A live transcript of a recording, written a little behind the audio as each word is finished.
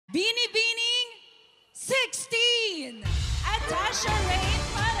Binibining 16, Atasha Rain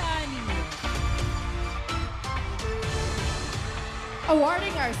Parani.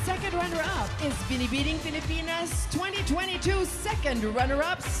 Awarding our second runner-up is Binibining Pilipinas 2022 second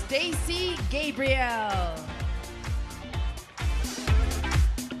runner-up, Stacy Gabriel.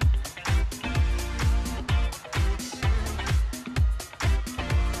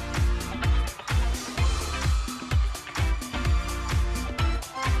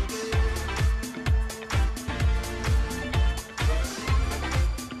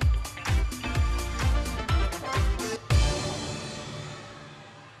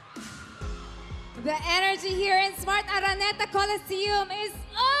 The energy here in Smart Araneta Coliseum is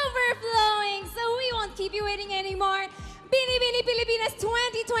overflowing, so we won't keep you waiting anymore. Binibining Pilipinas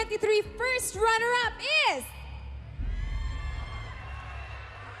 2023 first runner-up is...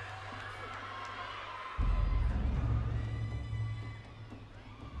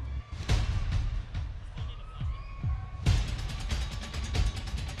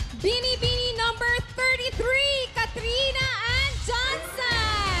 Binibining number 33, Katrina Ann Johnson.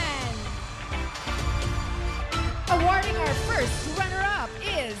 Awarding our first runner-up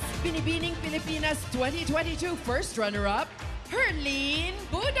is Binibining Pilipinas 2022 first runner-up, Herlene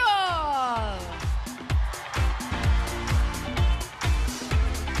Budol.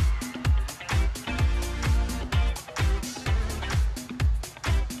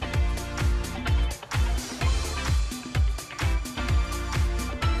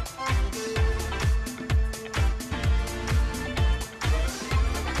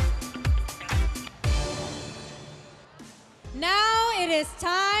 Now it is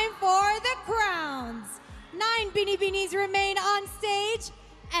time for the crowns. 9 Binibinis remain on stage,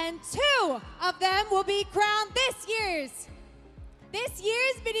 and 2 of them will be crowned this year's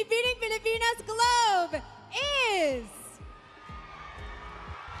Binibining Pilipinas Globe is...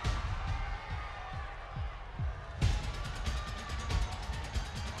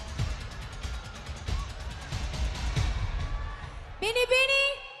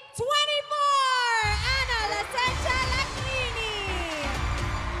 Binibining 24, Ana Lasecha Lacrini.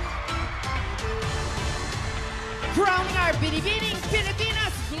 Crowning our Binibining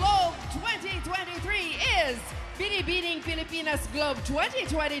Pilipinas Globe 2023 is Binibining Pilipinas Globe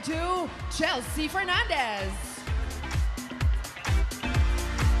 2022, Chelsea Fernandez.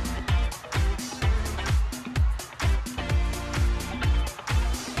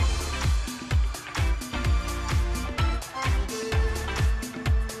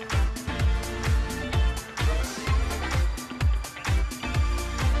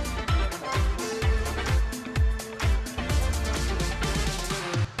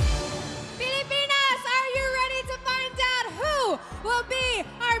 Pilipinas, are you ready to find out who will be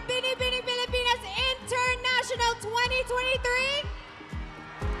our Binibining Pilipinas International 2023?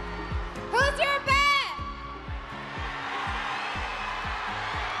 Who's your bet?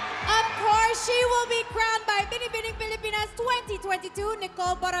 Of course, she will be crowned by Binibining Pilipinas 2022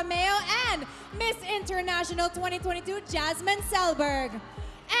 Nicole Borromeo and Miss International 2022 Jasmine Selberg.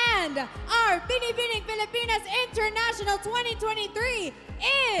 And our Binibining Pilipinas International 2023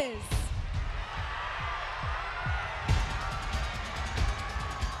 is...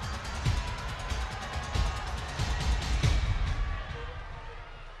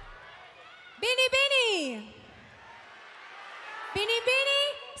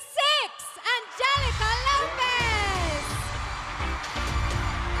 Binibining 6, Angelica Lopez.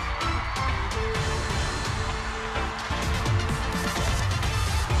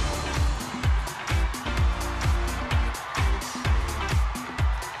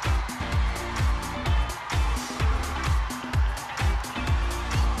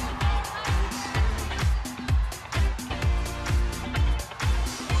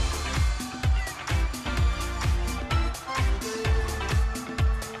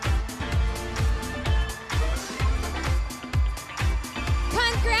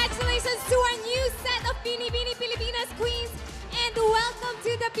 Congratulations to our new set of Binibining Pilipinas queens, and welcome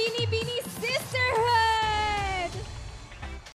to the Binibining